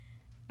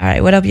All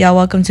right, what up, y'all?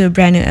 Welcome to a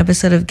brand new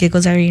episode of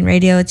Giggles Irene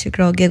Radio. It's your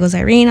girl, Giggles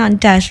Irene, on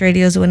Dash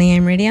Radio's 1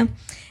 a.m. radio.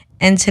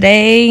 And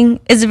today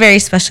is a very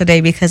special day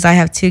because I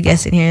have two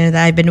guests in here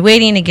that I've been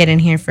waiting to get in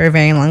here for a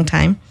very long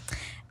time.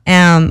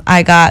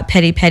 I got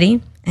Petty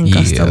Petty and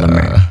Gusto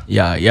Lemur.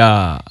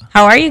 Yeah.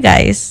 How are you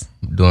guys?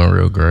 Doing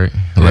real great.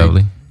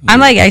 Lovely.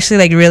 I'm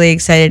actually really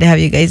excited to have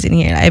you guys in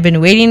here. I've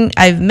been waiting.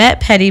 I've met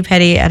Petty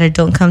Petty at a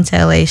Don't Come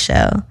to LA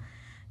show.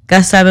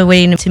 Gusto, I've been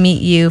waiting to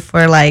meet you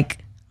for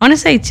I want to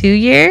say 2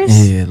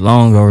 years. Yeah,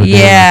 long overdue.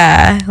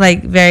 Yeah,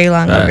 very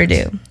long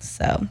overdue.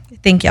 So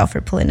thank y'all for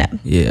pulling up.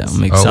 Yeah,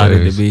 I'm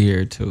excited to be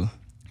here too.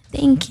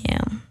 Thank you.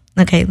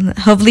 Okay,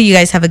 hopefully you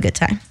guys have a good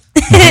time.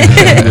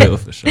 Yeah,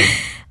 for sure.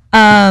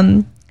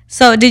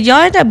 So did y'all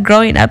end up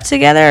growing up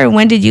together, or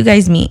when did you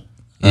guys meet?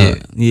 Yeah,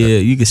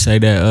 you could say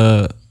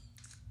that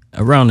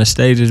around the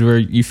stages where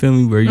you feel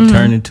me, where you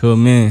turn into a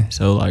man.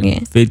 So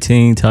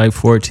 15 to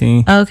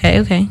 14.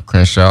 Okay.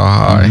 Crenshaw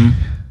High.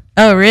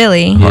 Oh,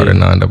 really? Harder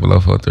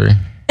 90043.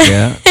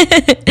 Yeah.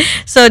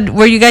 So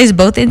were you guys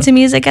both into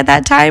music at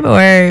that time,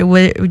 or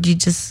would you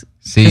just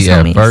See,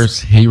 at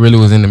first, he really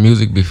was into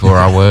music before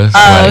I was.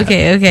 Oh,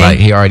 okay. Like,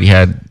 he already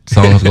had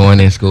songs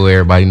going in school.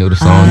 Everybody knew the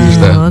songs and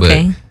stuff.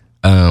 Okay.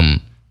 But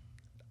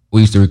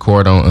we used to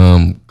record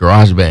on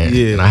GarageBand.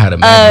 Yeah. And I had a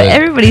MacBook.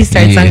 Everybody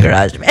starts on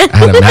GarageBand. I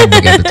had a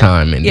MacBook at the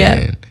time. And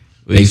then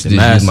We they used used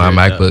to to use my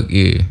master it, MacBook.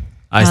 Yeah.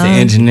 I used to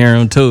engineer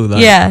them too.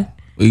 Yeah.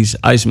 I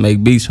used to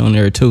make beats on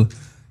there too.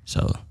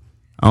 So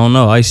I don't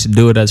know. I used to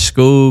do it at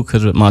school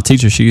because my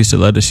teacher, she used to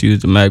let us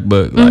use the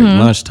MacBook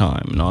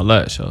lunchtime and all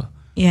that. So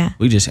Yeah.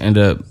 we just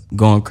ended up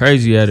going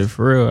crazy at it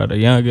for real at a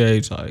young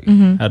age.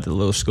 Had the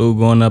little school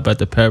going up at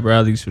the pep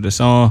rallies for the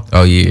song.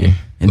 Oh, yeah.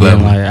 And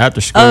then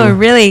after school. Oh,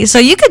 really? So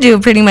you could do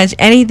pretty much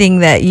anything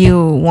that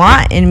you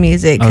want in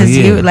music because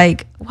you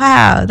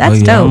wow,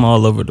 that's dope. I'm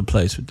all over the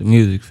place with the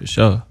music for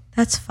sure.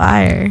 That's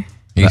fire.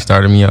 He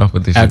started me off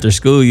with this. After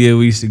school,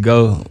 we used to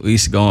go on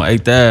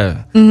 8th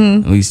Ave.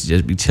 And we used to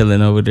just be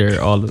chilling over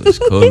there. All of us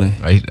cooling.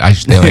 I used to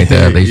stay on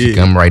 8th Ave. They used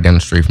to come right down the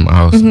street from my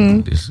house.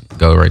 And just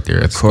go right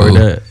there at school.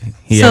 That.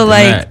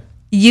 So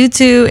you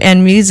two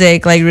and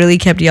music really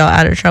kept y'all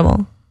out of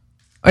trouble,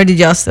 or did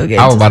y'all still get?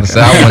 I was about to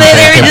say. They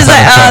were just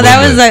that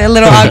was a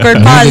little awkward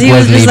pause. He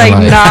was just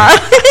nah.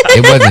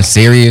 It wasn't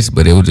serious,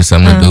 but it was just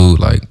something to do.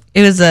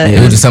 It was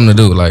just something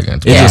to do.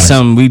 It's just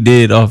something we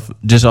did off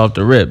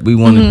the rip. We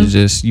wanted to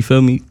just, you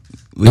feel me?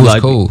 It was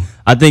cool.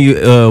 I think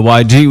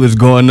YG was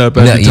going up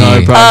at the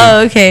time. Probably.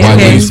 Oh, okay.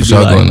 YG used to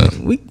be going up.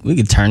 We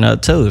could turn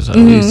up too, so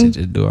we used to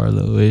just do our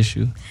little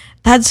issue.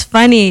 That's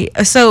funny.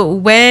 So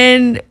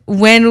when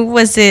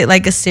was it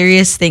a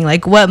serious thing?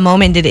 What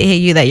moment did it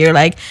hit you that you're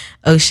like,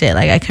 oh shit,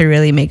 I could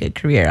really make a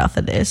career off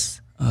of this?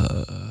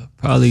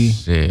 Probably.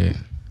 Shit.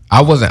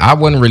 I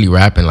wasn't really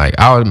rapping.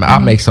 I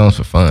make songs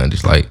for fun,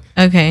 just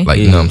okay,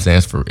 you know what I'm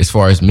saying. As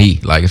far as me,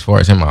 as far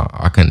as him,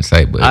 I couldn't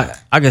say. But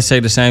I could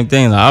say the same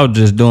thing. I was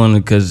just doing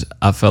it because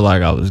I felt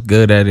like I was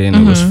good at it and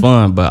it was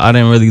fun. But I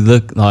didn't really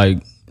look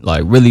like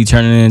really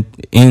turning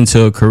it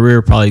into a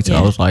career probably till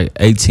I was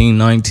 18,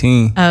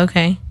 19. Oh,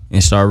 okay.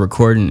 And start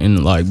recording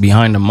in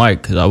behind the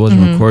mic because I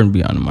wasn't recording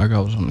behind the mic. I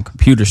was on the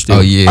computer still.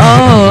 Oh yeah.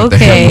 Oh,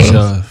 okay.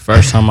 So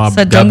first time I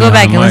so don't go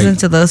back and listen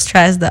to those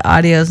tracks. The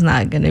audio's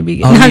not gonna be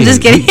good. Oh, no, I'm yeah. just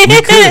kidding.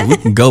 We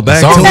can go back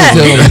songs to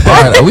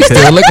it. we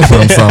still looking for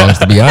them songs,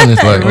 to be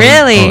honest.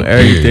 Really? On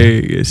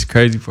everything. It's the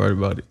crazy part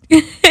about it.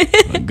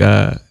 Oh my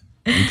God.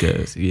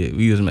 Because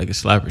we was making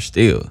slappers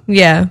still.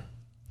 Yeah.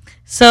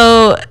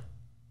 So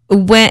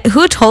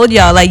who told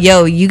y'all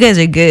yo, you guys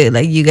are good,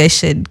 you guys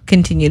should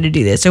continue to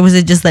do this, or was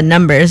it just the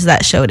numbers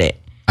that showed it?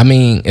 I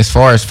mean, as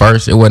far as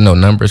first, it wasn't no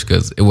numbers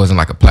because it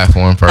wasn't a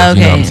platform first. Okay,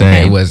 you know what I'm saying?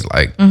 okay. It was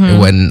it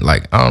wasn't I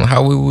don't know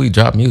how we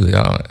drop music.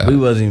 We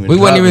wasn't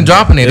even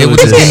dropping it. It was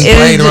just getting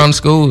played around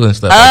school and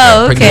stuff.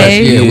 Oh, like that.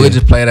 okay. We'd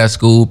just play it at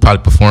school,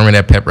 probably performing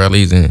at pep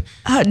rallies and.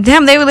 Oh,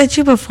 damn, they would let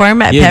you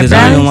perform at pep because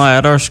I didn't rallies? lie.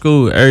 At our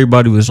school,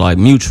 everybody was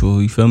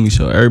mutual. You feel me?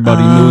 So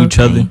everybody knew each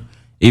other.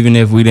 Even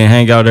if we didn't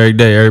hang out every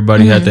day,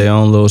 everybody had their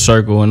own little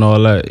circle and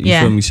all that. You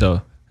feel me?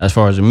 So as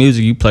far as the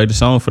music, you play the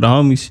song for the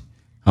homies.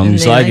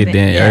 Homies like it,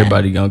 then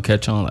everybody gonna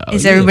catch on.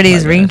 It's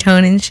everybody's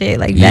ringtone and shit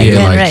back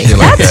then, right? Shit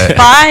That's that.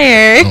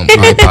 fire. On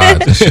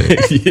iPods and shit.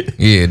 Let me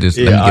get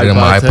it on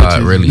my iPod,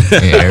 touches. really.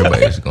 And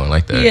everybody's going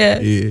like that.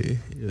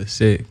 Yeah,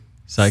 sick.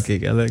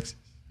 Psychic Alex.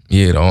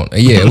 Yeah,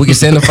 we can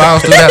send the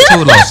files through that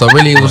too, though. So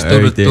really, it was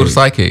through the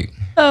Psychic.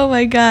 Oh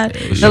my God.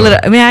 Sure.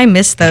 I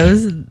miss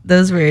those.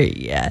 Those were,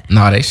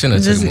 Nah, they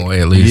shouldn't have taken them away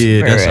at least.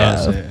 Yeah,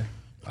 that's real.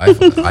 what I'm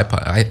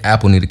saying.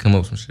 Apple need to come up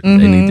with some shit.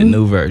 They need the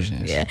new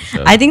versions. Yeah.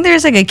 So. I think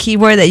there's a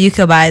keyboard that you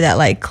could buy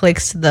that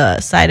clicks to the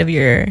side of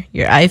your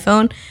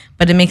iPhone,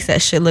 but it makes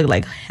that shit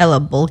look hella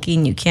bulky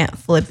and you can't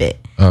flip it.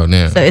 Oh,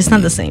 damn. So it's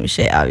not the same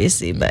shit,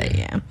 obviously, but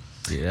yeah.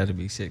 Yeah, that'd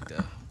be sick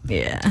though.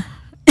 Yeah.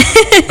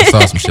 I saw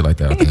some shit like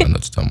that. I think I know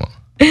what you're talking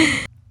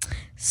about.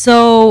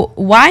 So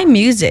why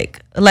music?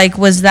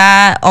 Was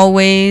that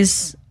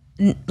always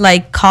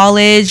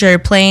college or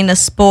playing a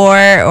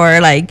sport, or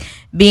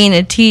being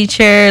a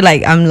teacher?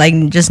 Like, I'm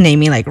like just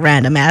naming like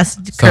random ass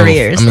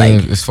careers. I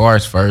mean, as far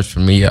as first for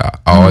me, I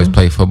always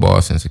played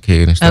football since a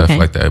kid and stuff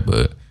like that.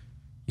 But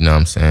you know what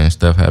I'm saying,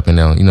 stuff happened.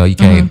 You know, you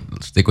can't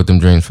stick with them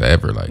dreams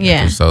forever. Like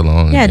for so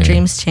long. Yeah,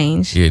 dreams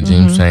change. Yeah,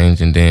 dreams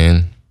change, and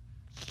then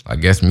I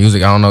guess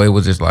music. I don't know. It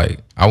was just like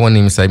I wouldn't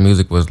even say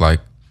music was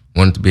like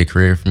wanted to be a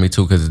career for me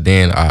too. Because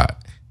then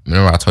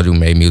remember I told you I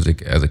made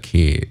music as a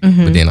kid,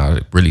 but then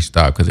I really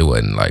stopped because it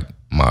wasn't like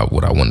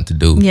what I wanted to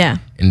do. Yeah,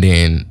 and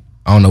then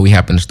I don't know. We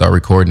happened to start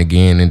recording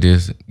again and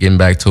just getting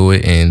back to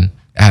it, and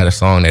I had a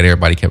song that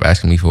everybody kept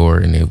asking me for,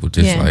 and it was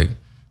just like,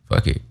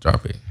 fuck it,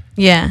 drop it.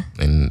 Yeah,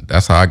 and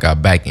that's how I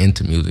got back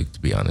into music. To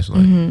be honest, like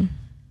on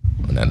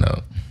that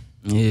note.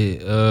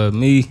 Yeah,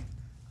 me.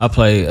 I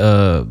played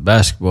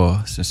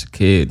basketball since a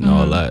kid and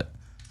all that.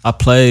 I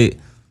played,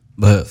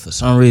 but for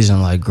some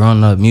reason, like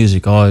growing up,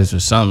 music always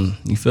was something.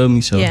 You feel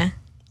me? So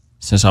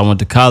since I went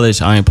to college,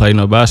 I ain't played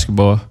no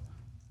basketball.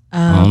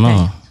 I don't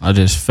know. I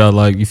just felt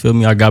like, you feel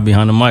me? I got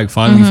behind the mic,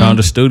 finally found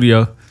a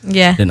studio.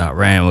 Yeah. Then I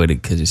ran with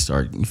it because it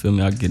started. You feel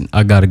me?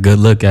 I got a good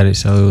look at it,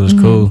 so it was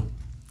cool.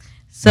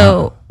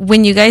 So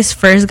when you guys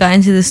first got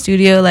into the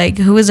studio, like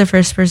who was the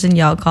first person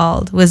y'all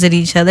called? Was it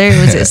each other?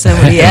 Was it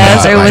somebody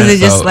else? Or was it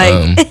just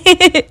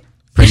like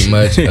pretty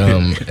much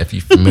if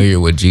you're familiar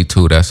with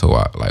G2, that's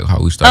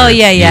how we started. Oh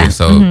yeah.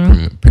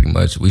 So pretty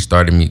much we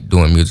started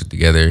doing music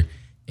together,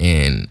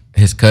 and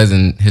his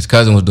cousin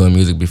was doing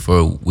music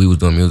before we was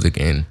doing music,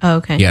 and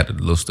he had a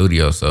little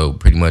studio. So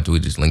pretty much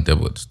we just linked up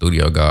with the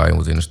studio guy and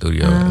was in the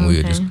studio, and we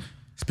would just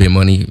spend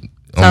money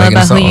on all making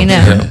about songs. who you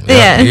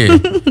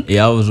know.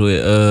 Yeah, I was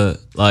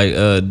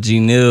with G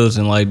Nils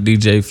and like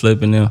DJ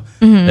Flip and them.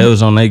 They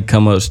was on, they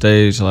come up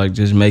stage like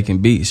just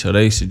making beats, so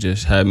they used to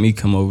just have me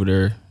come over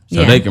there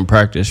so they can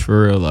practice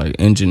for real, like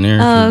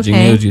engineering. G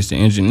Nils used to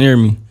engineer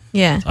me.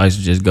 Yeah, so I used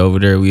to just go over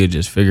there. We would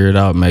just figure it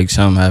out, make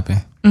something happen.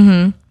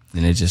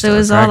 And it just so it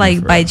was all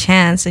like by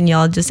chance, and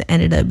y'all just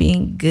ended up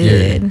being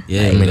good.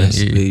 Yeah,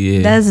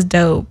 That's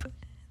dope.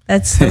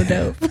 That's so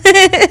dope.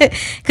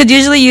 Because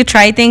usually you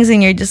try things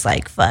and you're just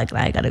like, fuck,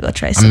 I gotta go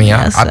try something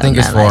else. I think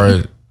as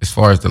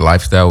far as the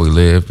lifestyle we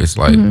live, it's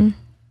like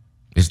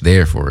it's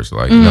there for us.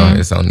 Like you know,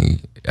 it's only.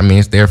 I mean,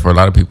 it's there for a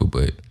lot of people,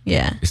 but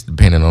it's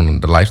dependent on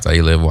the lifestyle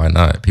you live. Why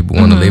not? People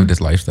want to live this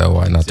lifestyle.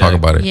 Why not talk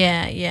about it?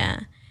 Yeah.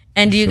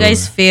 And do you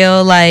guys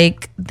feel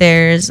like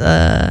there's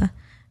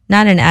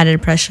not an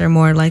added pressure,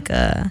 more like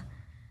a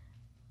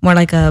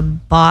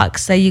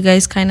box that you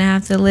guys kind of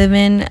have to live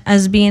in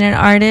as being an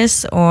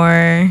artist,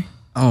 or?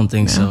 I don't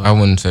think so. I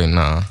wouldn't say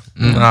nah.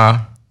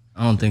 I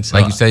don't think so.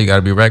 Like you say, you got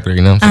to be regular.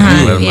 You know what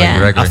I'm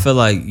saying? I feel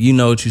like you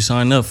know what you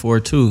signed up for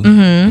too,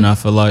 and I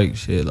feel like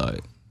shit.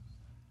 Like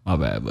my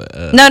bad,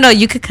 but no,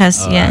 you could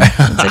cuss. It's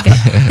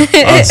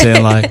okay. I was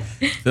saying like,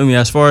 feel me?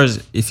 As far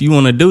as if you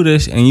want to do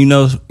this, and you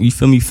know, you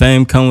feel me?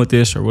 Fame come with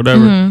this or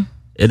whatever.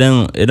 It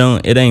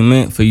ain't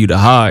meant for you to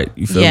hide.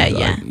 You feel me?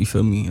 Like, you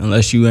feel me?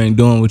 Unless you ain't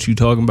doing what you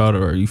talking about,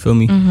 or you feel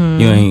me?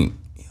 You ain't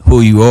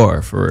who you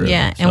are for real.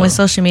 Yeah, and with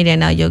social media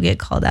now, you'll get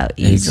called out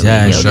easily.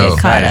 You'll get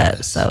caught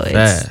up. So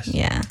it's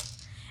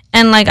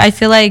and like I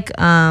feel like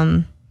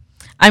I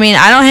mean,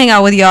 I don't hang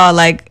out with y'all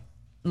like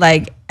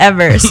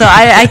ever, so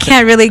I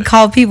can't really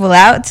call people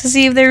out to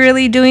see if they're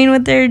really doing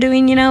what they're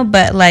doing, you know.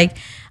 But like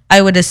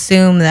I would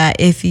assume that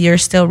if you're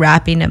still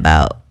rapping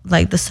about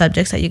like the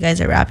subjects that you guys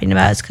are rapping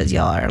about, it's because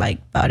y'all are like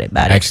about it.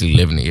 Actually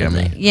living it. I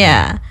mean,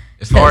 yeah.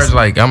 As far as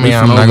like, I mean,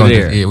 I'm not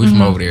gonna. We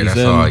from over there. That's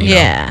all. You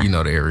know, you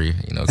know the area.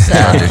 You know, so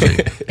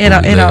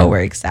it all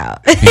works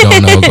out. If you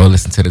don't know, go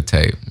listen to the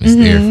tape. It's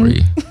there for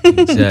you.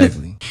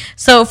 Exactly.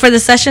 So for the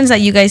sessions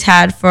that you guys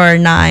had for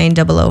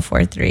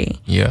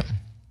 90043,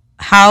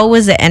 how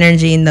was the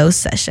energy in those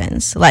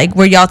sessions? Like,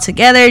 were y'all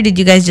together? Did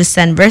you guys just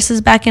send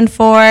verses back and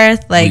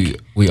forth? Like,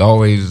 we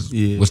always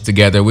was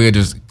together. We would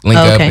just link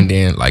up, and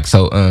then like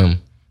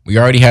we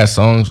already had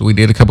songs. We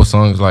did a couple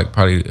songs, like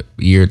probably a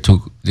year or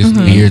two, just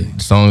a year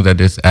songs that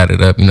just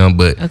added up, you know.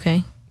 But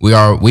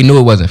we knew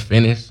it wasn't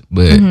finished.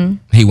 But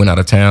he went out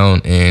of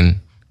town, and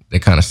they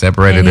kind of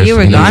separated us. You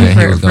were gone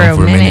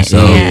for a minute.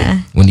 So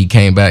when he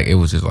came back, it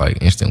was just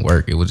like instant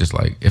work. It was just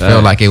like it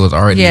felt like it was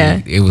already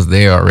it was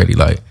there already.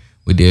 Like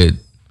we did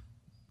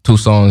 2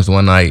 songs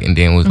one night, and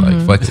then was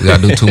like, fuck it, we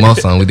gotta do 2 more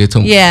songs. We did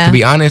 2. To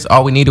be honest,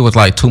 all we needed was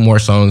like 2 more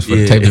songs for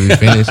the tape to be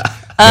finished.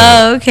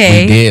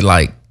 We did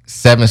like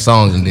 7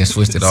 songs and then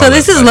switched it all. So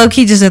this is low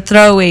key just a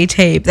throwaway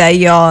tape that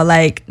y'all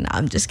like. No,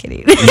 I'm just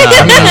kidding.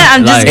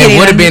 I'm just kidding. It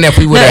would have been if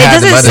we would have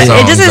had the other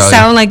songs. It doesn't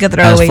sound like a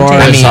throwaway tape.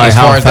 I mean, as far as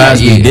how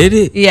fast we did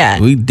it,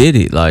 we did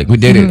it. Like we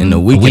did it in a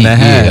week and a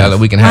half. A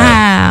week and a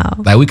half.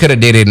 Wow. Like we could have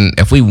did it, and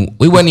if we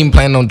wasn't even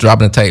planning on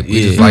dropping the tape.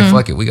 We just like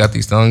fuck it. We got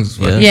these songs.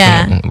 Like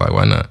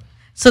why not?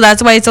 So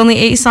that's why it's only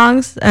 8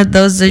 songs.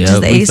 Those are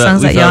just the 8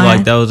 songs that y'all had.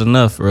 Like that was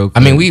enough. Real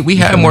quick. I mean, we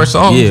had more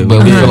songs,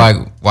 but we feel like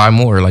why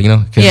more? Like you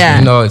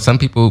know, some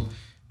people.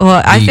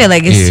 Well, I feel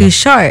like it's too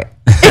short.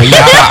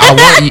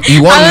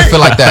 You want them to feel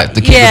like that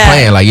to keep it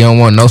playing. Like you don't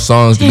want no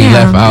songs to be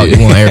left out. You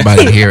want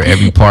everybody to hear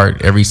every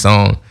part, every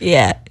song.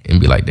 Yeah.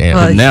 and be like, damn.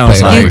 Well, now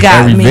it's like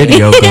every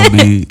video gonna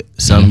be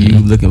something you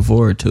looking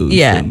forward to.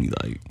 Yeah,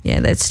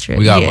 that's true.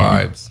 We got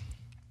vibes.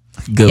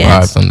 Good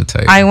vibes on the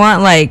table. I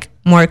want like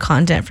more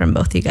content from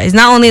both you guys,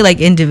 not only like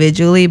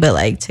individually but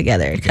like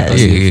together.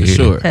 For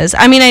sure. Because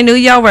I mean, I knew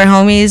y'all were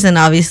homies, and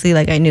obviously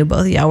like I knew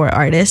both of y'all were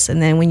artists.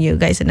 And then when you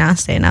guys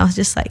announced it, and I was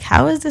just like,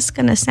 how is this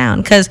gonna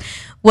sound? Because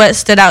what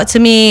stood out to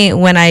me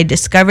when I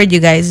discovered you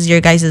guys is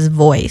your guys'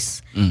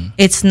 voice.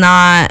 It's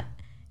not.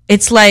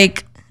 It's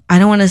like, I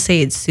don't want to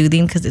say it's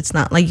soothing because it's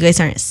not like you guys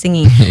aren't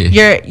singing.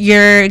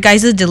 Your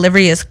guys'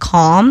 delivery is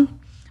calm,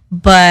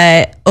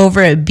 but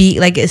over a beat,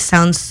 like it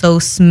sounds so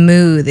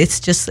smooth. It's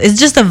just a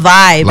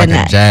vibe, like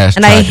a jazz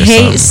and I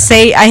hate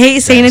saying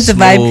it's a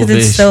vibe because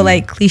it's so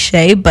like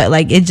cliche, but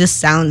like it just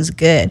sounds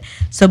good.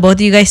 So both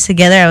of you guys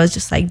together, I was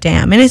just like,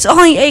 damn, and it's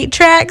only 8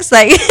 tracks,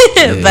 like,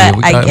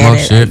 but I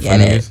get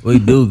it. We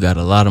do got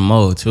a lot of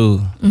more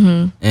too,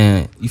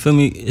 and you feel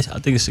me? I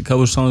think it's a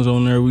couple songs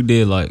on there we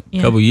did like a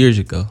couple years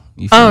ago.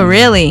 Oh,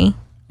 really?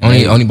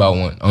 Only about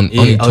one.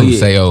 Only two.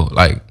 Sayo,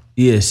 like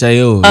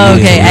Sayo. Oh,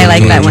 okay, I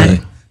like that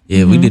one.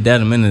 Yeah, we did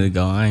that a minute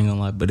ago. I ain't gonna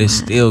lie, but it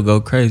still go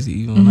crazy.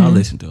 Even when I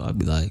listen to it, I'll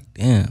be like,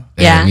 damn.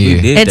 Yeah,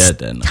 we did it's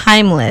that night.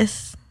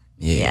 Timeless.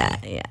 Yeah,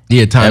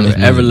 timeless,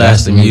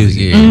 everlasting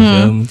music.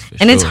 And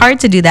it's hard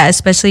to do that,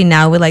 especially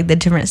now with like the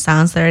different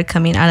sounds that are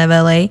coming out of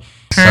LA.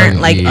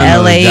 LA,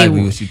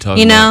 exactly what you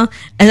talking about.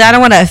 And I don't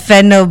want to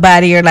offend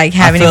nobody or like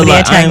have anybody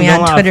attack me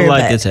on Twitter. I feel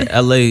like it's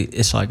a LA.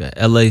 It's like a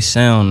LA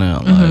sound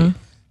now. Like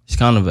it's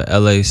kind of a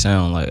LA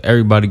sound. Like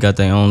everybody got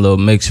their own little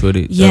mix with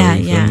it. Yeah,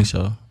 you feel me?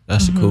 So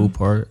that's the cool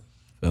part.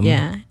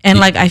 Yeah, and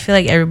like I feel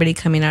like everybody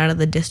coming out of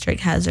the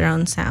district has their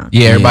own sound.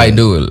 Yeah, everybody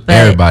do it.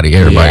 Everybody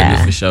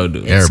do for sure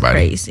do. It's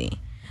crazy.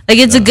 Like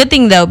it's a good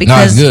thing though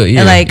because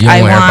like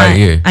I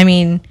want. I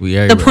mean,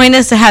 the point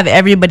is to have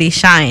everybody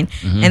shine,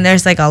 and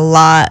there's like a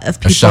lot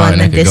of people in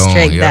the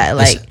district that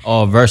like it's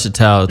all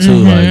versatile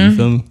too. Like you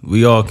feel me?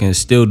 We all can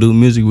still do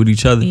music with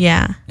each other.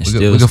 Yeah, we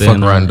can fuck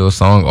around and do a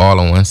song all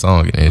on one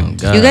song.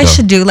 And you guys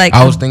should do like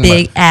a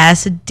big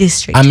ass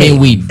district. I mean,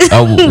 we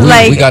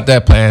got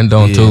that planned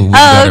on too.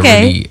 Oh,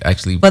 okay. Really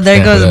actually, well,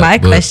 there goes my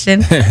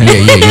question. We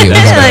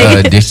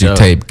got a district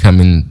tape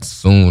coming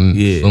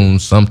soon,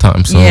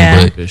 sometime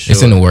soon. But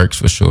it's in the works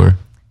for sure.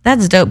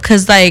 That's dope.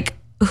 Cause like,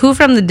 who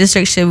from the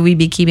district should we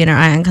be keeping our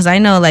eye on? Cause I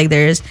know like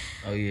there's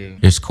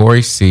there's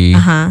Corey C.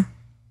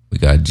 We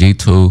got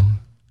G2.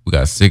 We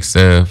got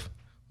 6F.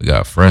 We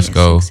got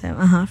Fresco.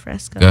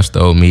 Fresco.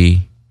 Gusto,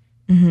 me.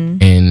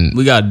 And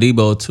we got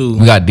Debo too.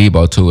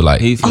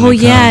 Like he is. He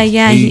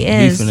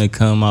finna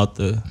come out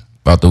the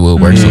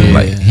woodwork. So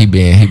like he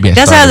been.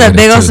 That's how the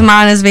big old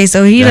smile on his face.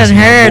 So he done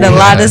heard a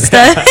lot of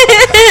stuff.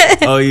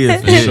 Oh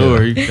yeah, for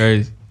sure. He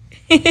crazy.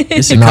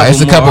 It's a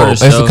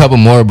couple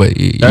more, but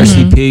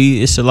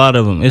RCP, it's a lot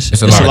of them.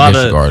 It's a lot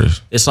of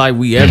artists. It's like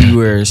we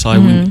everywhere. It's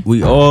like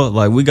we all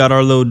like we got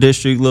our little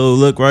district little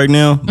look right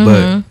now,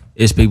 but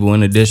it's people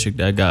in the district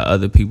that got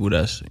other people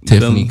that's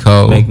Tiffany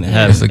Cole making it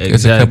happen.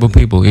 It's a couple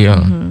people,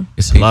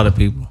 It's a lot of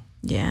people.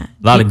 Yeah,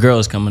 a lot of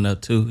girls coming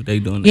up too. They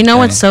doing. You know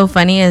what's so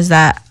funny is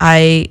that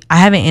I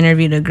haven't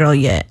interviewed a girl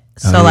yet.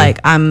 So like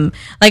I'm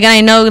like, and I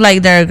know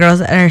like there are girls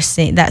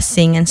that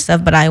sing and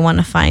stuff, but I want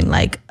to find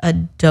like a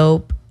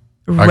dope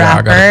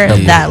rapper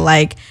that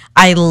like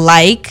I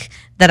like,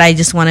 that I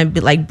just want to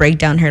be like break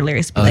down her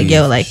lyrics, be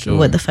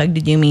what the fuck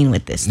did you mean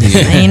with this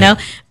you know?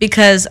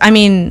 Because I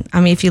mean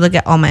if you look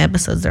at all my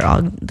episodes, they're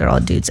all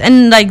dudes,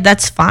 and like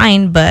that's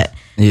fine, but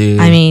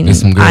I mean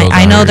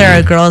I know there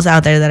are girls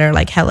out there that are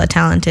like hella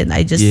talented.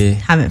 I just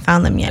haven't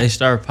found them yet. They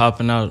start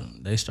popping out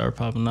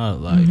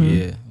like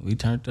we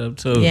turned up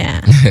too.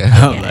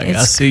 It's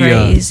I see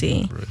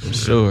crazy for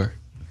sure.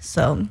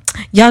 So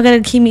y'all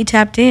gotta keep me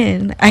tapped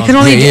in. I can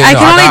only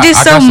do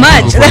so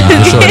much.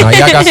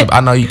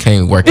 I know you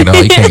can't work it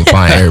out. You can't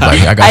find everybody.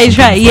 I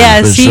try.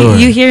 Yeah. See,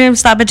 you hear him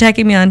stop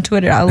attacking me on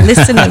Twitter. I'll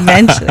listen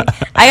eventually.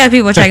 I got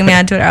people attacking me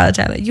on Twitter all the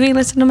time. Like, you ain't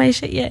listened to my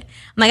shit yet.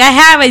 I'm like, I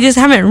have. I just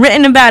haven't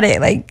written about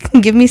it. Like,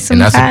 give me some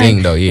time. And that's the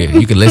thing, though. Yeah,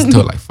 you can listen to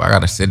it. Like, I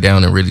gotta sit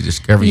down and really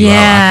discover you. I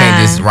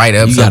can't just write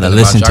up. You gotta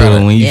listen to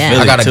it when you feel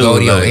it. I gotta go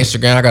to your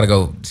Instagram. I gotta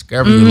go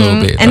discover you a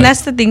little bit. And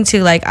that's the thing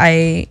too. Like,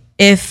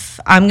 if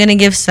I'm gonna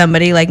give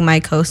somebody like my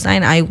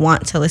cosign, I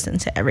want to listen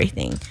to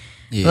everything.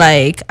 Yeah.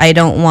 Like, I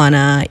don't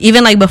wanna,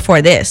 even like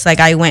before this,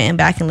 like I went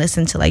back and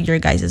listened to like your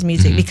guys'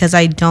 music because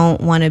I don't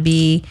want to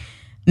be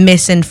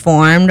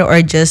misinformed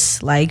or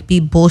just like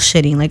be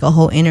bullshitting like a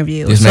whole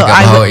interview. So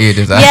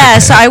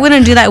I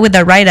wouldn't do that with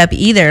the write up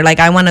either. Like,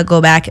 I want to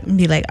go back and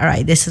be like, all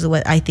right, this is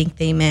what I think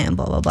they meant,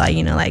 blah blah blah.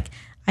 You know, like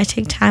I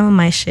take time on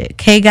my shit.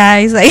 Okay,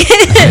 guys, like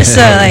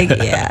so like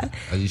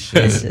it's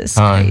just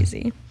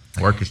crazy.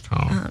 Work is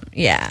time.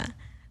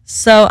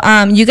 So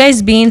you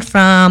guys being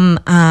from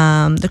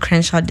the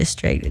Crenshaw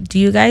district, do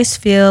you guys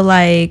feel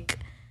like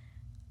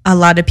a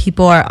lot of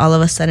people are all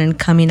of a sudden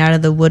coming out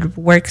of the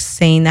woodwork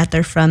saying that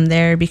they're from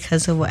there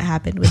because of what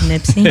happened with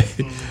Nipsey?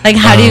 Like,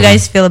 how do you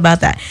guys feel about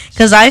that?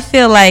 Because I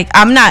feel like,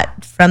 I'm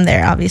not from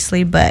there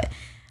obviously, but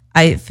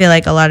I feel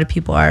like a lot of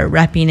people are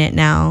repping it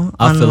now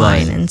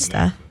online and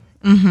stuff.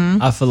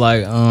 I feel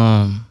like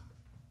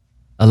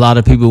a lot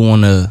of people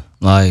want to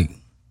like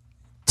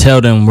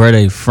tell them where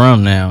they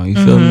from now. You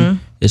feel me?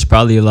 It's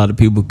probably a lot of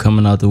people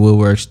coming out the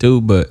woodworks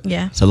too, but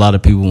it's a lot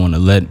of people want to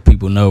let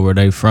people know where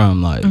they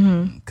from, like,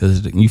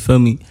 because you feel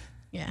me?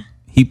 Yeah.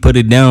 He put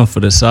it down for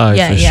the side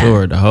for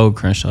sure, the whole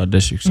Crenshaw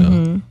district.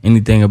 So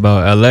anything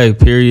about LA,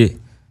 period,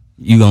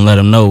 you gonna let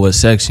them know what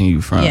section you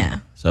from. Yeah.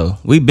 So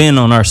we've been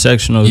on our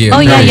sectional. Yeah. Oh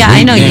yeah.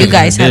 I know you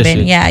guys have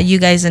been. Yeah, you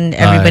guys and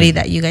everybody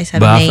that you guys have.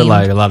 But named. I feel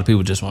like a lot of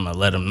people just want to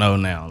let them know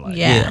now. Like,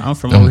 I'm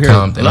from I'm over here.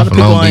 Compton. A lot of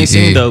people ain't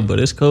seen though, but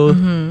it's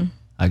cool.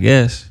 I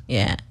guess.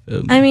 Yeah.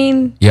 I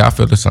mean. Yeah, I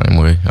feel the same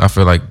way. I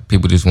feel like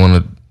people just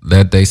want to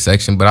let their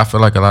section, but I feel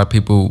like a lot of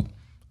people.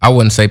 I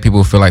wouldn't say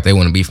people feel like they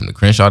want to be from the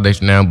Crenshaw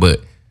district now,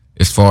 but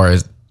as far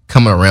as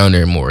coming around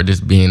there more,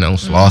 just being on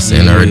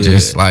Slauson or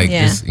just like,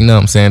 just, you know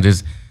what I'm saying,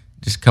 just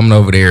coming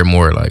over there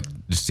more, like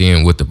just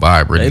seeing what the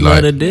vibe really they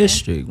like. They love the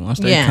district. Once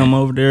they come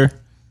over there,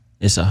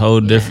 it's a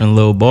whole different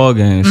little ball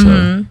game.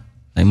 So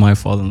they might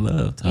fall in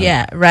love.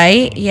 Yeah,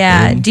 right?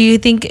 Yeah. Do you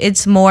think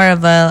it's more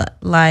of a,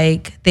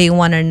 like, they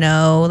want to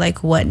know,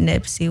 like, what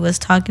Nipsey was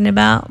talking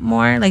about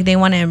more? Like, they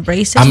want to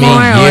embrace it more?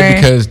 Yeah,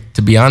 because,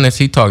 to be honest,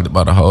 he talked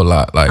about a whole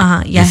lot.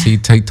 Like, he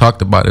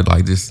talked about it,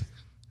 like, just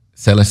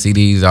selling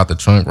CDs out the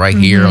trunk right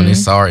here on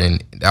this side,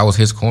 and that was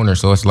his corner.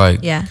 So it's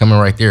like, coming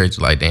right there, it's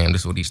like, damn,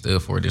 this is what he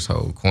stood for, this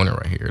whole corner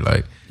right here.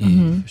 Like,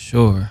 for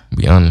sure. To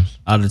be honest.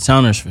 Out of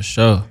towners for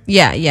sure.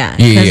 Yeah.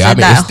 I mean,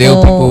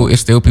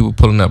 it's still people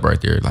pulling up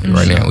right there, like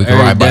right now. We can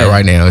ride by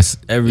right now. It's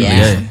every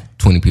day.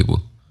 20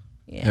 people.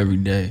 Yeah. Every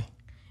day.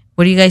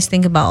 What do you guys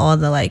think about all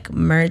the like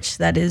merch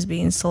that is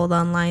being sold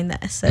online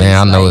that says?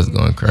 Man, I know it's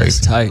going crazy.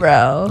 It's tight,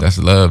 bro. That's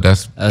love.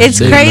 That's it's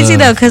crazy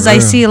though, because I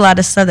see a lot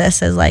of stuff that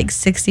says like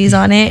 60s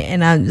on it,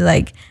 and I'm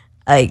like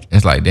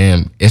it's like,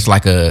 damn, it's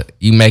like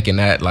you making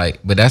that, like,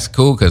 but that's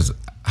cool because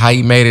how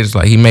he made it, it's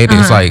like he made it,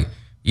 it's like,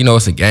 you know,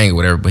 it's a gang or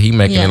whatever, but he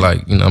making it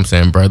like, you know what I'm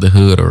saying,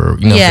 brotherhood, or,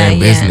 you know what I'm saying,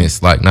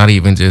 business, like not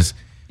even just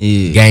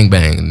gang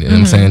bang, you know what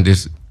I'm saying,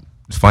 just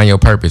find your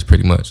purpose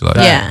pretty much. Like,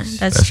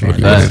 that's true.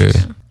 Really what it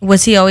is.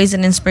 Was he always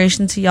an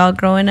inspiration to y'all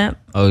growing up?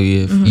 Oh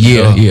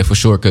yeah, yeah, for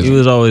sure. Cause he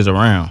was always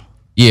around.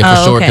 Yeah,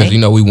 for sure. Because you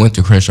know we went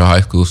to Crenshaw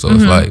High School, so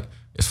it's like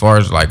as far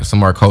as like some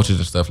of our coaches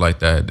and stuff like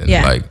that. And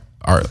like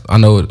I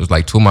know it was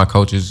like two of my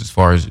coaches as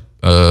far as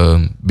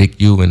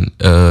Big U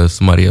and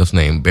somebody else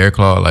named Bear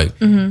Claw. Like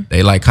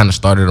they like kind of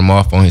started him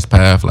off on his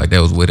path. Like that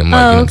was with him. Like,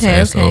 you know what I'm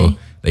saying? So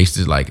they used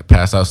to like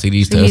pass out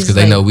CDs to us because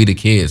they know we the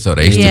kids. So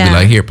they used to be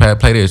like, here, Pat,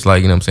 play this.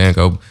 Like, you know what I'm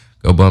saying?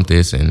 Go bump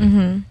this.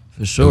 And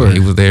for sure. He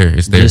was there.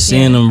 It's there. Just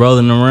seeing him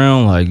rolling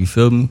around, like, you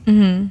feel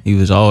me? He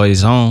was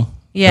always on.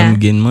 Yeah.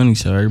 Getting money.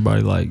 So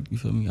everybody like, you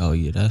feel me? Oh,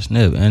 yeah, that's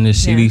Nip. And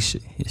his CD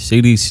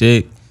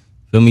sick.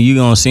 Feel me? You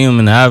gonna see him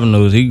in the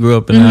avenues. He grew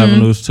up in the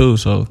avenues too.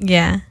 So,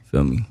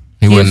 feel me?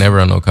 He was never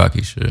on no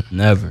cocky shit.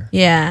 Never.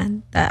 Yeah.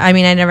 I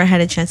mean, I never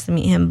had a chance to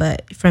meet him,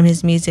 but from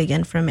his music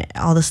and from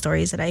all the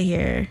stories that I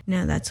hear,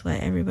 that's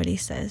what everybody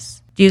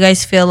says. Do you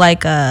guys feel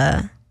like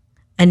a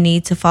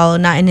need to follow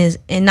not in his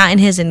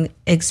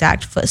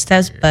exact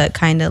footsteps, but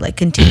kind of like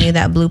continue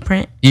that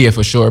blueprint? Yeah,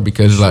 for sure.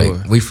 Because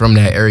like we from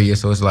that area,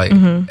 so it's like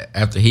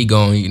after he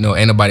gone, you know,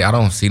 ain't nobody. I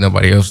don't see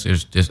nobody else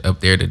just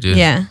up there to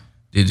just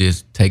to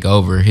just take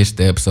over his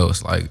steps. So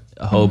it's like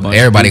a whole bunch.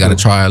 Everybody got to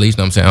try at least.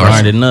 You know what I'm saying,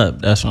 grinding up.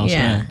 That's what I'm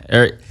saying.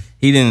 Eric,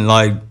 he didn't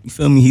like. You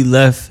feel me? He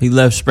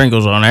left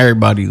sprinkles on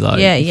everybody. Like,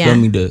 you feel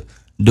me? To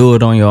do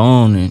it on your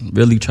own and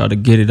really try to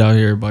get it out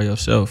here by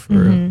yourself. For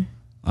real.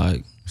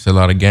 Like. It's a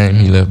lot of game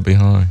he left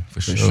behind for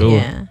sure.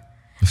 Yeah,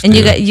 and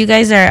you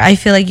guys are. I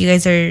feel like you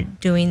guys are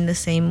doing the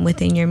same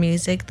within your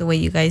music, the way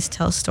you guys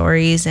tell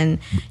stories, and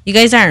you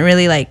guys aren't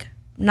really like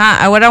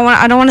I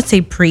don't want to say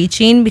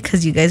preaching,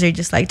 because you guys are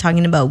just like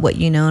talking about what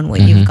you know and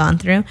what you've gone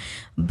through,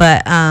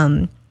 but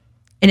in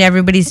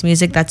everybody's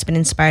music that's been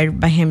inspired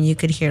by him, you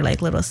could hear like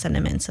little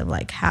sentiments of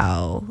like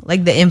how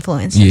like the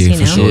influences, you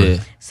know. Sure.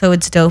 So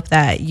it's dope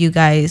that you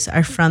guys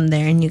are from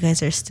there and you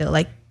guys are still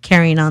like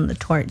carrying on the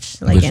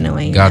torch, like, in a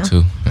way. Got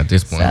to at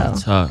this point.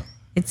 So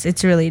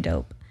it's really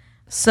dope.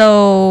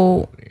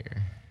 So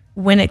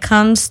when it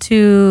comes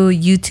to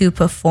you two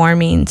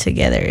performing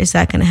together, is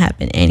that gonna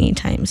happen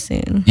anytime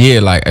soon?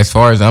 Yeah, like as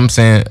far as I'm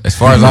saying, as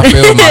far as I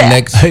feel my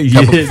next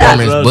couple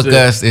performance, book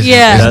us, it's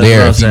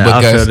there. If you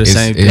book us,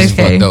 it's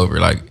fucked over.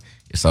 Like,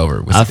 it's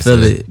over. I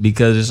feel it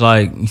because it's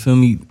like, you feel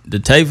me? The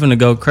tape finna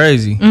go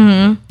crazy.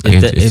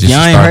 If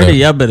y'all ain't heard it,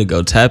 y'all better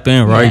go tap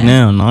in right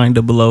now.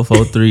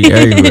 90043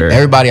 everywhere.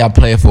 Everybody I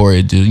play it for,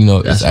 it just, you know,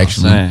 it's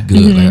actually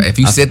good. Like, if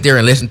you sit there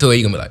and listen to it,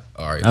 you're gonna be like,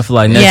 all right. I feel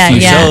like next few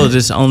shows,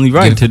 it's only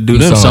right to do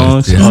them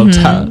songs off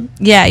top.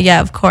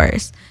 Yeah, of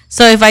course.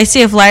 So if I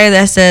see a flyer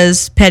that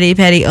says Petty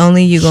Petty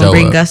only, you gonna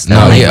bring Gusto? No,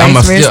 I'm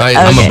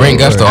gonna bring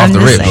Gusto off the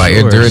rip. Like,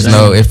 there is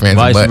no ifs, ands,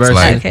 and buts.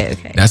 Like,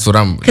 okay. That's what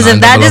I'm. Because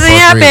if that doesn't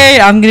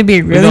happen, I'm gonna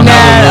be really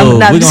mad.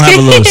 We're gonna have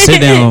a little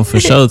sit down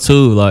for sure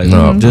too, like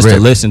just to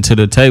listen to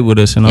the tape with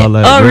us and all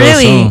that. Oh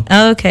really?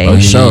 Okay.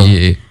 For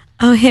sure.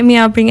 Oh, hit me!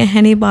 I'll bring a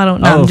Henny bottle.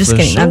 No, I'm just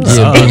kidding. Sure. I'm just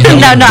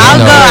kidding. No, I'll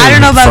go. I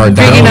don't know about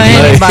bringing a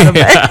Henny bottle,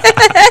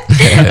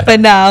 but But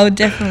no,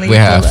 definitely. We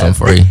have some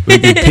for you. We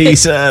can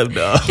peace up,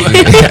 though.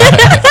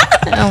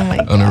 Oh my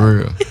god. On the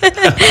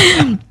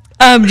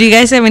real. Do you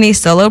guys have any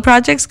solo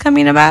projects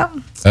coming about?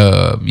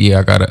 Yeah,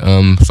 I got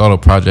a solo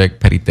project,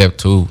 Petty Theft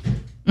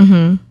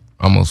 2.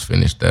 Almost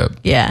finished up.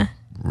 Yeah.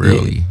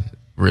 Really.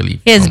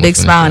 He has a big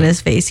smile on his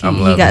face. He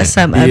got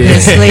something up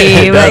his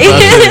sleeve.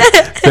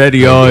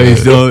 Petty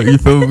always doing. You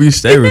feel me? We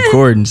stay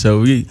recording, so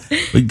we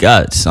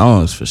got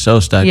songs for sure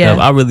stacked up.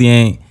 I really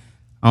ain't.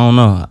 I don't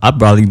know. I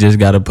probably just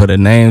got to put a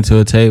name to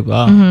a tape.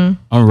 I'm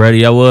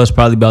ready. I was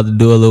probably about to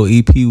do a little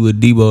EP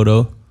with Debo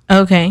though.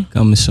 Okay.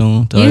 Coming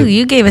soon.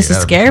 You gave us a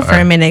scare for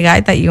a minute.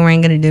 I thought you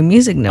weren't gonna do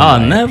music no more. Oh,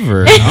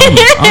 never.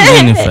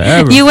 I'm in it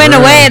forever. You went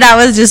away and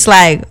I was just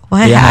like,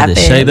 what happened? I had to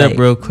shade up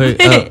real quick,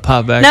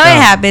 pop back No, out.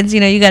 it happens. You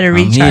know, you got to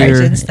recharge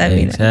and stuff.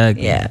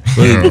 Exactly. You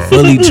know? Yeah.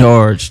 Fully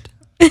charged.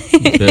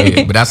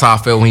 Yeah, but that's how I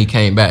felt when he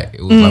came back.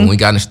 It was like when we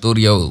got in the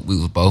studio, we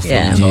was both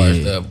fully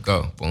charged up.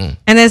 Go, boom.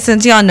 And then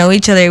since y'all know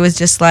each other, it was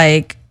just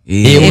like...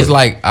 It was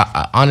like,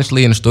 I,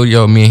 honestly, in the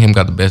studio, me and him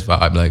got the best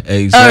vibe. Like,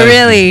 exactly. Oh,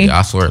 really?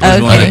 I swear.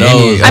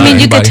 Okay. I mean,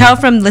 you could tell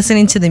from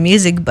listening to the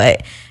music,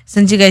 but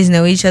since you guys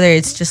know each other,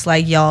 it's just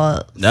like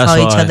y'all saw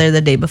each other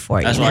the day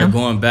before. That's why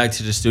going back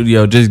to the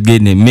studio, just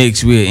getting it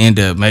mixed, we'd end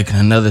up making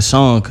another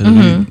song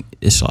because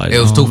it's like... It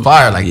was too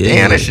fire. Like,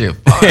 damn, that shit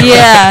fire.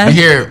 Yeah. You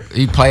hear,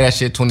 you play that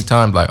shit 20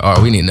 times, like,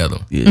 oh, we need another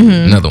one.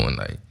 Another one.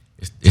 Like,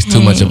 it's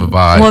too much of a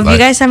vibe. Well, if you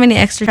guys have any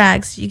extra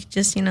tracks, you could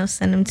just,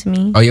 send them to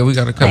me. Oh, yeah, we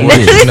got a couple.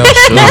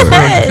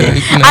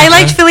 I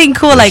like feeling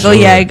cool. Like, oh,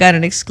 yeah, I got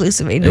an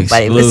exclusive. Ain't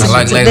nobody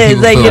listening to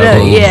this. Like,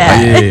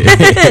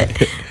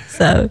 yeah.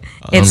 So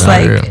it's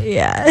like,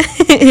 yeah.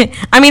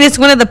 I mean, it's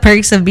one of the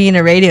perks of being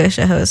a radio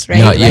show host,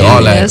 right? Yeah,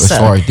 all that. As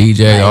far as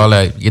DJ, all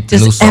that. Get the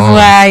new song.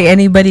 FYI,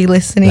 anybody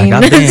listening.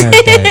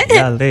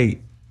 Y'all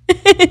late.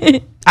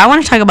 I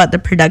want to talk about the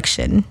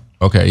production.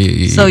 Okay,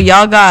 yeah. So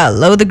y'all got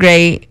Low the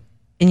Great,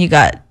 and you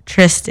got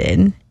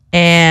Tristan,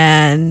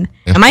 and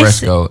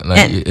Fresco.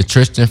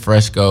 Tristan,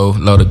 Fresco,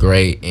 Low the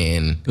Great,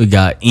 and we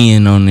got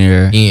Ian on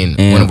there. Ian,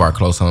 one of our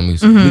close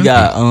homies. We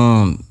got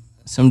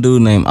some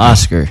dude named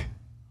Oscar.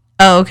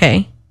 Oh,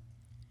 okay.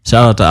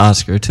 Shout out to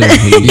Oscar too.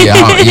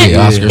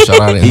 Oscar, shout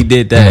out to him. He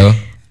did that.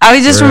 I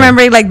was just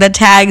remembering like the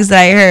tags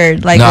that I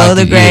heard, like Low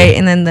the Great,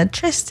 and then the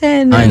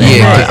Tristan. All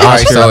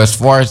right. So as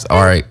far as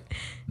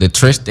the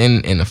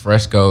Tristan and the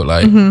Fresco,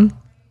 like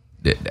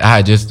I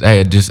had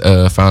just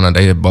found out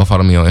they had both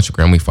followed me on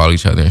Instagram. We follow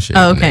each other and shit.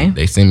 Oh, okay.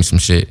 They sent me some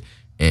shit,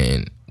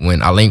 and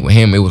when I linked with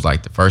him, it was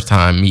like the first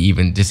time me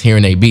even just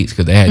hearing their beats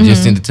because they had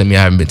just sent it to me.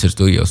 I haven't been to the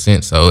studio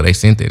since, so they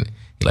sent it.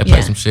 He like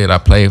play some shit. I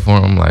played for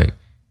him. Like,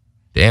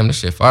 damn, this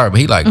shit fire. But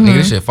he like, nigga,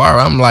 this shit fire.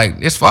 I'm like,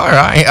 it's fire.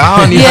 I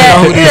don't even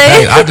know who this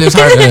is. I just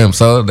heard them,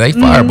 so they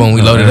fire. Boom,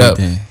 we loaded up.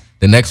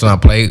 The next one I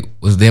played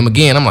was them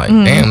again. I'm like,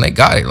 damn, they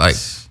got it. Like,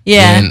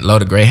 then Low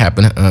the Great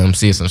happened.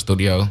 See us in the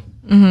studio.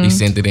 He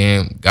sent it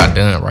in, got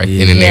done right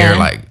then and there.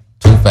 Like,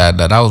 too fast.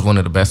 That was one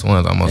of the best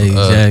ones. Almost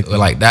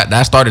like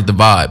that started the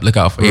vibe. Look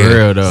out for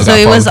real though. So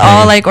it was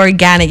all like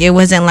organic. It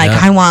wasn't like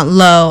I want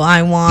Low,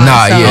 I want.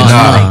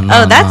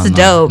 That's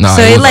dope.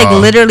 So it like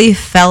literally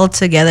fell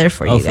together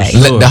for you guys.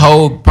 Sure. The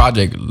whole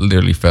project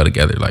literally fell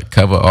together. Like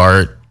cover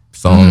art,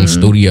 song,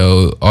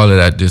 studio, all of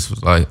that just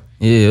was like.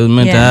 Yeah, it was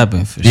meant to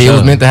happen. For sure. It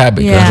was meant to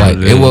happen because like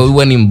we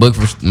wasn't even booked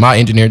for my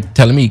engineer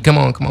telling me, come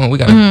on, we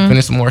gotta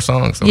finish some more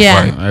songs. So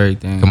like,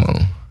 everything. Come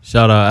on.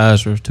 Shout out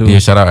Azra too. Yeah,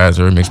 shout out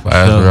Azra, mixed by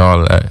Azra,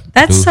 all of that.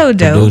 That's so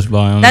dope.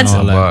 That's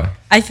all that.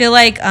 I feel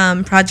like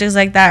projects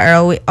like that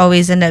are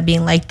always end up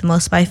being liked the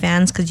most by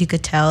fans because you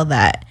could tell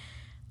that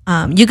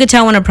you could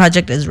tell when a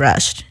project is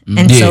rushed,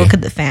 and so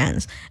could the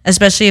fans,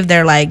 especially if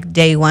they're like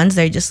day ones.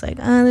 They're just like,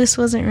 oh, this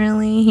wasn't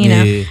really, you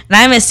know. And I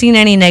haven't seen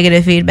any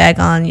negative feedback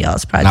on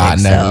y'all's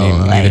project,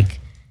 so like.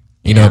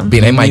 You know,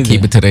 they might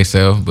keep it to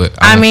themselves, but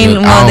I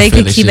mean, they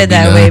could keep it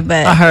that way.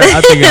 But I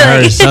think I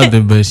heard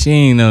something, but she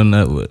ain't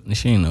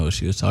know what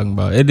she was talking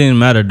about. It didn't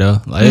matter though.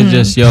 Like it's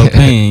just your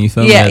opinion. You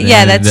feel me?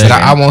 Yeah, that's true.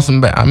 I want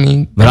some bad. I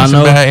mean, but I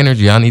know bad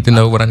energy. I need to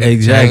know what I need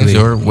to change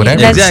or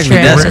whatever.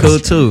 That's cool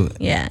too.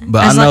 Yeah,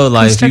 but I know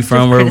like if you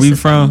from where we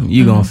from,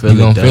 you gonna feel it. You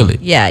gonna feel it.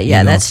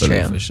 Yeah, that's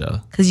true for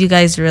sure. Because you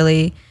guys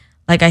really.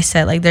 Like I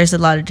said, like there's a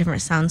lot of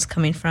different sounds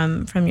coming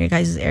from your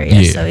guys'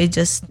 area, so it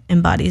just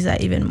embodies that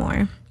even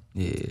more.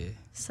 Yeah.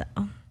 So.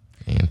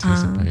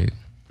 Anticipate.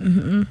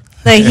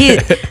 Like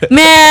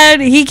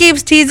he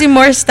keeps teasing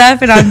more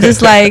stuff, and I'm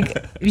just like,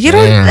 you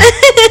don't.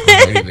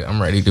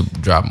 I'm ready to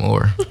drop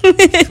more.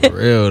 For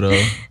real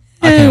though.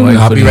 I can't wait.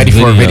 I'll be ready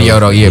for a video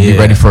though. Yeah, be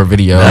ready for a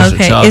video.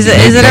 Okay, is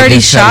it already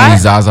shot?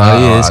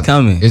 It's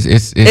coming.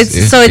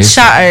 It's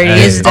shot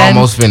already. It's done.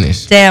 Almost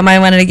finished. Damn, I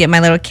wanted to get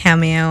my little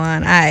cameo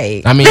on.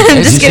 I mean,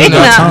 I'm just kidding. We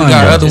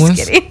got other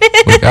ones.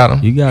 We got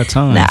them. You got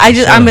time. No,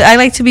 I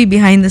like to be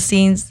behind the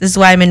scenes. This is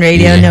why I'm in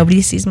radio.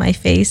 Nobody sees my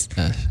face.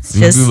 It's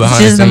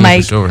just the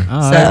mic. Sure.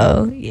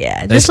 So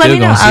yeah, just let me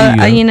know.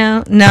 You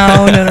know,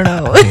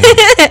 no.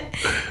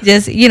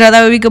 Just that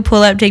way we could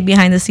pull up, take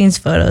behind the scenes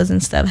photos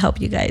and stuff. Help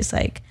you guys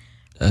like.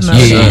 That's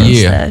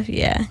Stuff.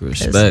 Yeah.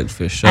 Respect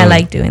for sure. I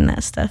like doing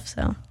that stuff.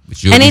 So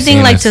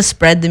anything like to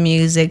spread the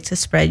music, to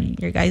spread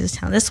your guys'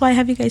 talent. That's why I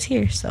have you guys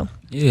here. So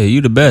yeah,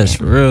 you the best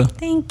for real.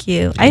 Thank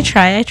you. I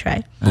try.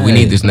 But we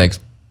need this next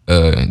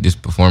this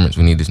performance.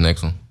 We need this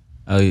next one.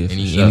 Oh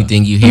yeah.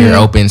 Anything you hear,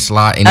 open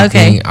slot,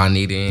 anything I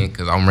need in,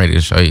 because I'm ready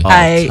to show you.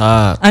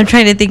 I'm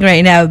trying to think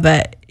right now,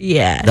 but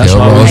yeah. That's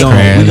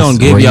why we gonna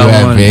give y'all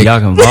one. Y'all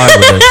can vibe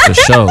with us for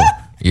sure.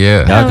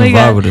 Yeah, y'all can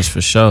vibe with us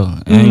for sure.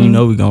 And you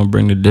know we gonna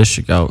bring the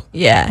district out.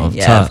 Yeah,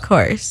 top. Of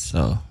course.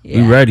 So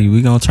we ready.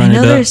 We gonna turn it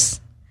up.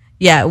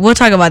 Yeah, we'll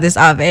talk about this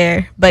off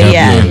air. But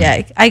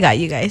yeah, I got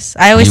you guys.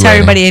 I always tell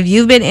everybody, if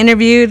you've been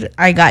interviewed,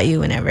 I got you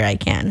whenever I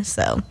can.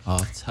 So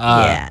off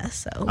top. Yeah,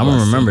 so I'm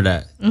gonna remember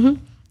that.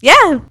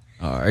 Yeah.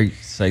 All right,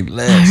 say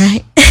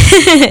less.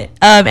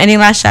 All right. Any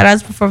last shout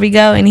outs before we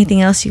go? Anything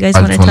else you guys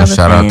want to tell the fans?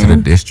 Shout out to the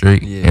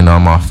district and all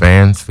my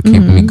fans for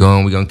keeping me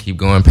going. We're going to keep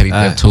going. Petty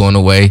Pep 2 on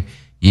the way.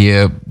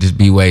 Yeah, just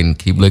be waiting.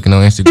 Keep looking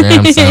on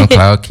Instagram,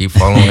 SoundCloud. Keep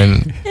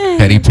following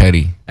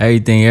Petty.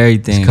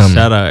 Everything.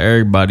 Shout out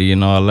everybody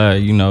and all that.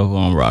 You know who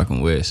I'm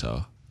rocking with.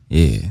 So,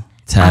 yeah.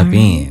 Tap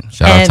in.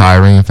 Shout out to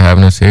Irene for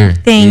having us here.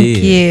 Thank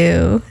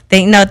you.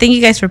 Thank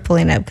you guys for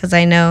pulling up, because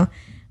I know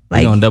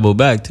we're going to double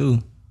back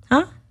too.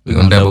 Huh? We're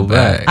gonna double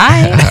back.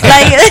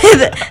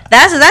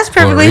 That's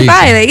perfectly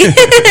fine. Like,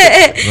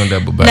 we're gonna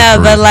double back.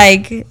 No, but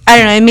like, I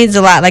don't know. It means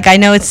a lot. Like, I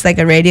know it's like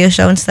a radio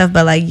show and stuff,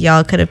 but like,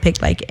 y'all could have picked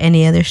like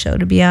any other show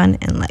to be on,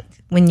 and like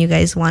when you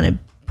guys want to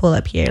pull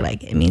up here,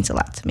 like, it means a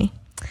lot to me.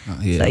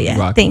 So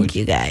yeah, thank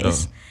you guys.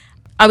 Sure.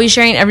 I'll be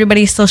sharing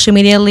everybody's social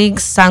media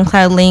links,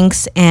 SoundCloud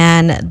links,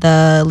 and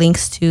the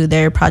links to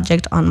their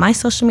project on my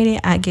social media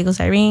at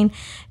Giggles Irene.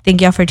 Thank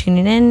y'all for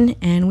tuning in,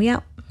 and we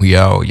out. We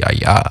out.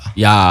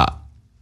 Yeah.